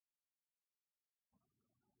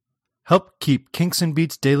Help keep Kinks and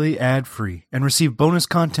Beats Daily ad-free and receive bonus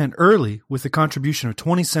content early with a contribution of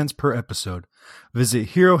 20 cents per episode. Visit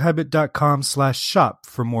herohabit.com/shop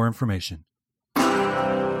for more information.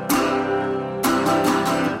 Welcome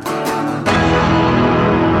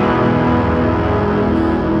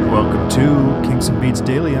to Kinks and Beats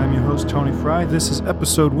Daily. I'm your host, Tony Fry. This is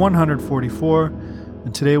episode 144,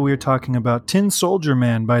 and today we are talking about Tin Soldier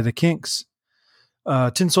Man by the Kinks.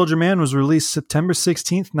 Tin Soldier Man was released September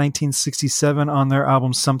 16th, 1967 on their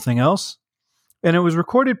album Something Else, and it was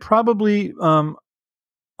recorded probably on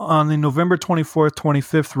the November 24th,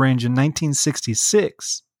 25th range in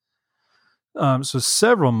 1966. So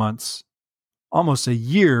several months, almost a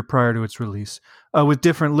year prior to its release, with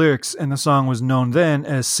different lyrics, and the song was known then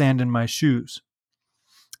as Sand in My Shoes.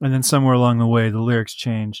 And then somewhere along the way, the lyrics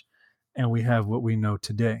change, and we have what we know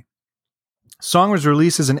today. Song was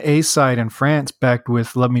released as an A-side in France, backed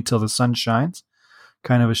with Love Me Till the Sun Shines,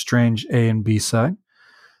 kind of a strange A and B side.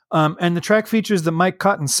 And the track features the Mike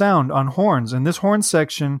Cotton sound on horns, and this horn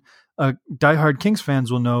section, diehard Kinks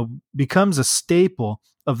fans will know, becomes a staple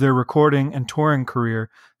of their recording and touring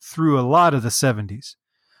career through a lot of the 70s.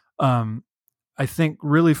 I think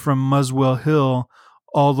really from Muswell Hill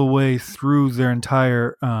all the way through their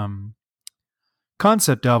entire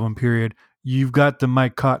concept album period, you've got the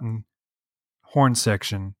Mike Cotton horn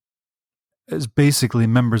section as basically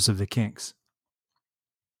members of the Kinks.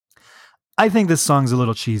 I think this song's a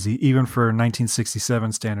little cheesy, even for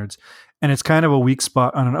 1967 standards, and it's kind of a weak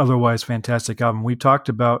spot on an otherwise fantastic album. We've talked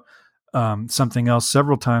about Something Else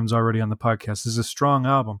several times already on the podcast. This is a strong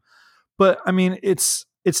album, but I mean, it's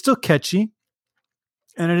still catchy,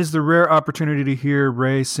 and it is the rare opportunity to hear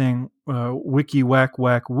Ray sing "Wiki Whack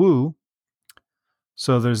Whack Woo."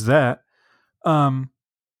 So there's that.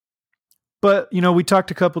 But, you know, we talked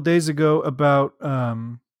a couple days ago about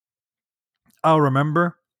I'll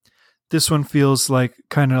Remember. This one feels like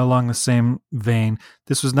kind of along the same vein.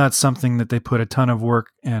 This was not something that they put a ton of work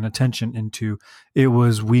and attention into. It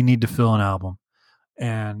was, we need to fill an album.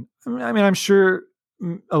 And I mean, I'm sure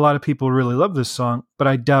a lot of people really love this song, but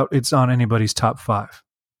I doubt it's on anybody's top five.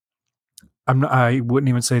 I wouldn't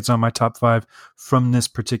even say it's on my top five from this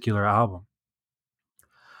particular album.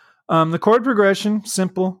 The chord progression,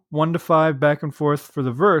 simple, 1 to 5, back and forth for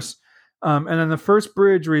the verse. And then the first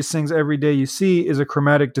bridge where he sings Every Day You See is a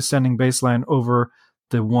chromatic descending bass line over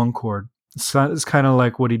the one chord. It's kind of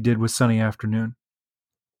like what he did with Sunny Afternoon.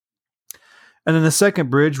 And then the second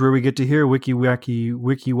bridge where we get to hear Wiki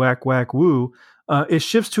Whack Whack Woo, it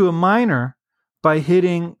shifts to a minor by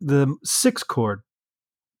hitting the 6th chord.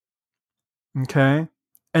 Okay?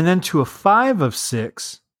 And then to a 5 of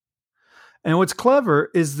 6. And what's clever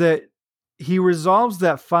is that he resolves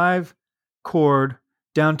that 5 chord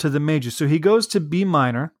down to the major. So he goes to B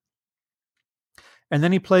minor, and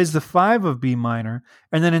then he plays the 5 of B minor,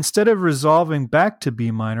 and then instead of resolving back to B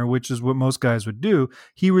minor, which is what most guys would do,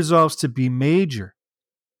 he resolves to B major.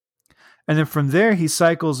 And then from there, he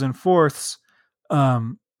cycles in fourths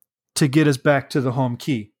to get us back to the home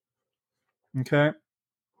key. Okay?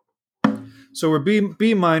 So we're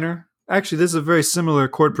B minor. Actually, this is a very similar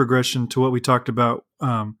chord progression to what we talked about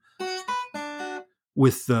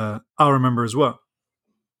with I'll Remember as well.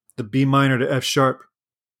 The B minor to F sharp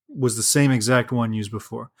was the same exact one used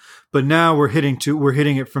before, but now we're hitting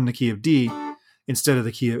it from the key of D instead of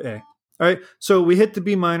the key of A. All right, so we hit the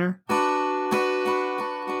B minor,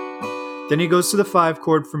 then he goes to the 5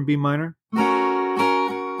 chord from B minor,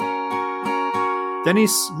 then he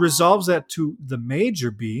resolves that to the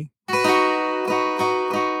major B,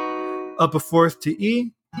 up a 4th to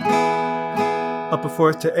E, up a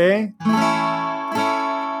 4th to A,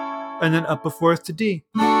 and then up a 4th to D.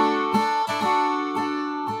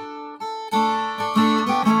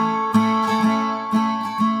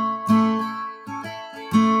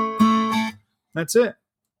 That's it.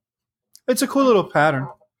 It's a cool little pattern.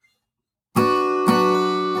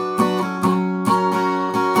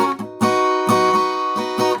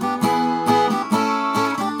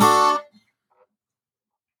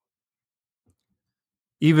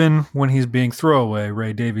 Even when he's being throwaway,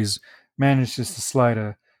 Ray Davies manages to slide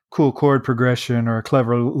a cool chord progression or a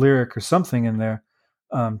clever lyric or something in there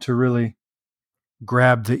to really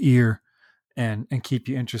grab the ear and keep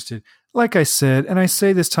you interested. Like I said, and I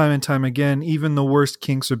say this time and time again, even the worst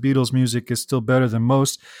Kinks or Beatles music is still better than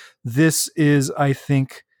most. This is, I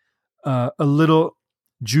think, a little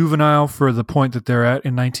juvenile for the point that they're at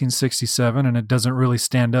in 1967, and it doesn't really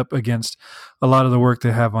stand up against a lot of the work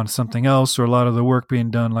they have on Something Else, or a lot of the work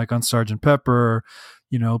being done like on Sgt. Pepper, or,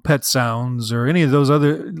 you know, Pet Sounds, or any of those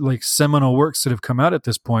other like seminal works that have come out at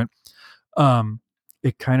this point.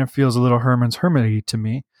 It kind of feels a little Herman's Hermity to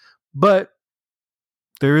me, But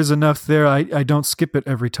there is enough there. I don't skip it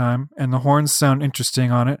every time, and the horns sound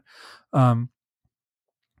interesting on it.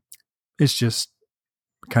 It's just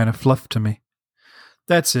kind of fluff to me.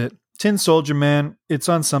 That's it. Tin Soldier Man. It's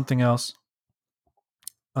on something else.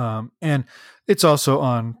 And it's also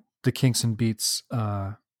on the Kinks and Beats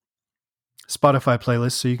Spotify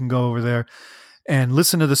playlist, so you can go over there and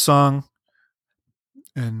listen to the song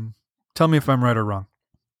and tell me if I'm right or wrong.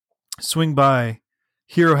 Swing by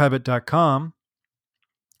herohabit.com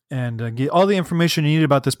and get all the information you need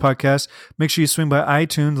about this podcast. Make sure you swing by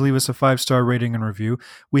iTunes, leave us a 5-star rating and review.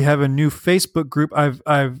 We have a new Facebook group.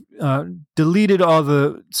 I've deleted all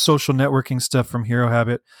the social networking stuff from Hero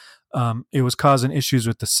Habit. It was causing issues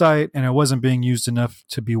with the site, and it wasn't being used enough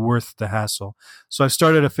to be worth the hassle. So I've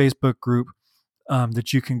started a Facebook group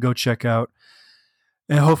that you can go check out,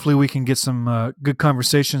 and hopefully we can get some good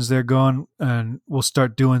conversations there going, and we'll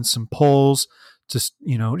start doing some polls, just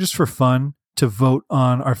for fun, to vote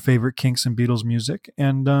on our favorite Kinks and Beatles music.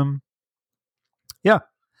 And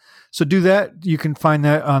so do that. You can find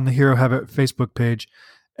that on the Hero Habit Facebook page.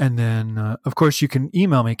 And then, of course, you can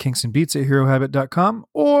email me, kinksandbeats@herohabit.com,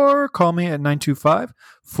 or call me at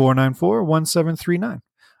 925-494-1739. All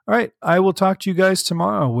right. I will talk to you guys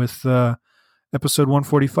tomorrow with episode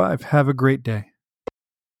 145. Have a great day.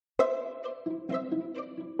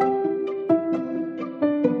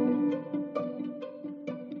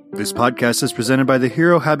 This podcast is presented by the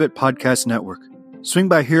Hero Habit Podcast Network. Swing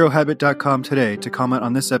by herohabit.com today to comment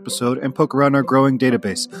on this episode and poke around our growing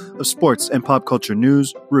database of sports and pop culture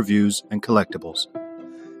news, reviews, and collectibles.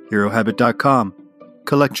 herohabit.com.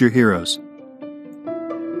 Collect your heroes.